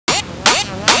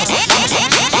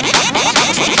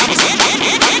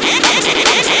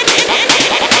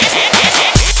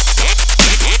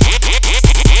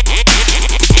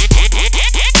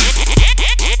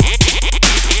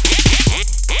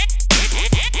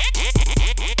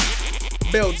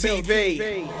Build TV.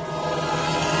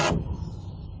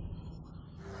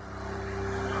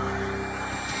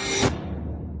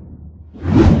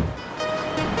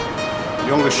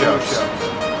 Yungah Shabbz,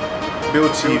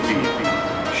 Build TV,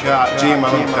 shout out J my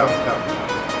uncle,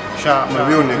 shout out my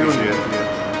real niggas here,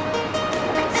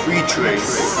 free trade,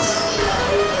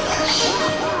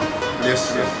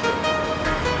 listen.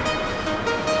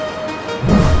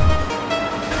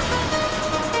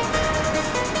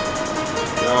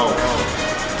 Yo,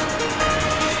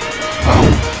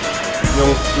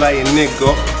 young flying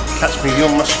nigga, catch me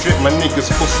on my strip, my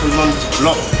niggas hustle on this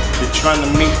block. They tryna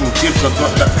make me jibs, I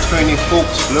got that 20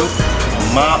 folks flow.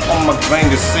 I'm on my grind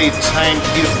to save time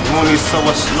is money, so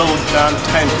I slow down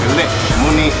time to let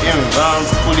money in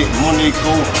rounds, pull it, money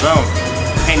go round.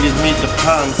 Pennies made the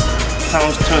pounds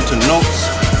turn to notes.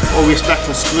 Always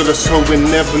stacking skrilla, so we're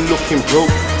never looking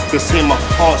broke. They say my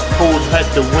heart's cold like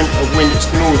the winter when it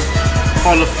snows.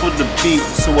 Holler for the beat,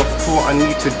 so I thought I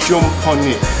need to jump on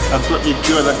it. I got your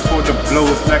girl, I told her blow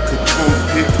it like a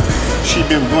trumpet. She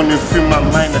been running through my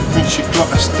mind, I think she got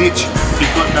a stitch. He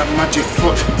got that magic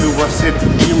touch, who I said,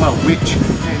 you my witch.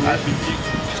 I be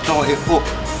started up,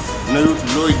 no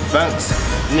Lloyd Banks.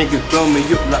 Niggas blow me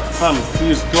up like fam,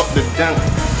 who's got the dank?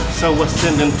 So I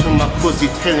send him to my cuzzy,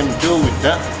 tell him deal with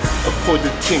that. I call the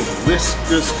thing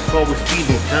whiskers, cause we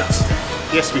feeding cats.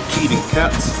 Yes, we feeding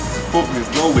cats, but we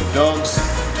roll with dogs.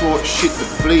 Talk shit the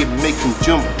blade, make him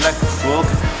jump like a frog.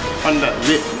 On that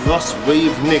Rick Ross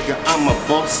wave, nigga, I'm a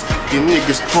boss. You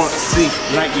niggas can't see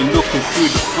like you're looking through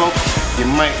the fog. You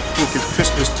might think it's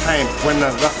Christmas time when I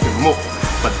rock him up,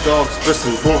 but dogs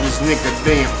listen, want this nigga,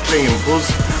 they ain't playing buzz.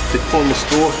 They call me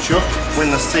Scorcher when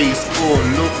I say it's all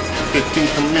look. They think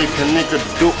I make a nigga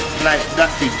duck like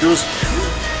Daffy does.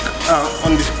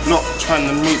 On this block, trying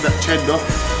to make that cheddar.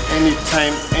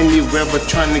 Anytime, anywhere, but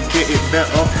trying to get it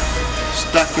better.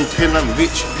 Stacking till I'm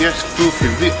rich, yes, filthy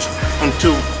rich.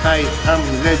 Until I am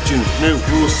legend, no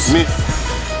Will Smith.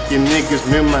 You niggas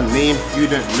know my name, you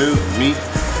don't know me.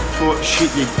 Talk shit,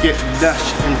 you get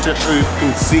dashed into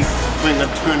open sea. When I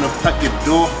turn up at your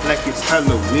door like it's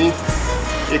Halloween.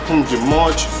 Here comes your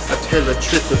Marge, I tell her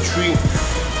trick or treat.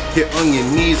 Get on your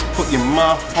knees, put your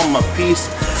mouth on my piece,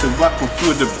 so I can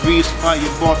feel the breeze, fire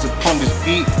bars upon this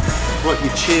beat. What you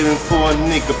cheering for,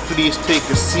 nigga, please take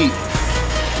a seat.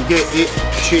 Get it,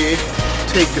 cheer,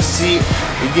 take a seat.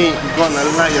 You ain't gonna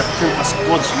lie, I think my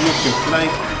squad's looking fly.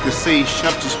 They say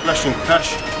Shabbz is splashing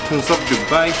cash, turns up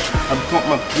Dubai. I've got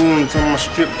my goons on my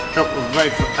strip, help a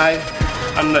rifle eye.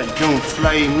 I'm that young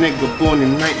fly nigga born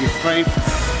in 95.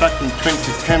 Back in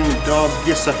 2010, dog,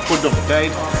 yes I could have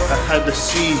died. I had a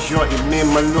seizure, it made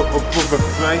my little brother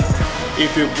cry.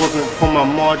 If it wasn't for my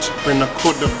Marge, then I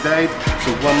could have died. So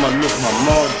I'ma look my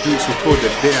Marge do, so for the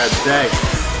day I died.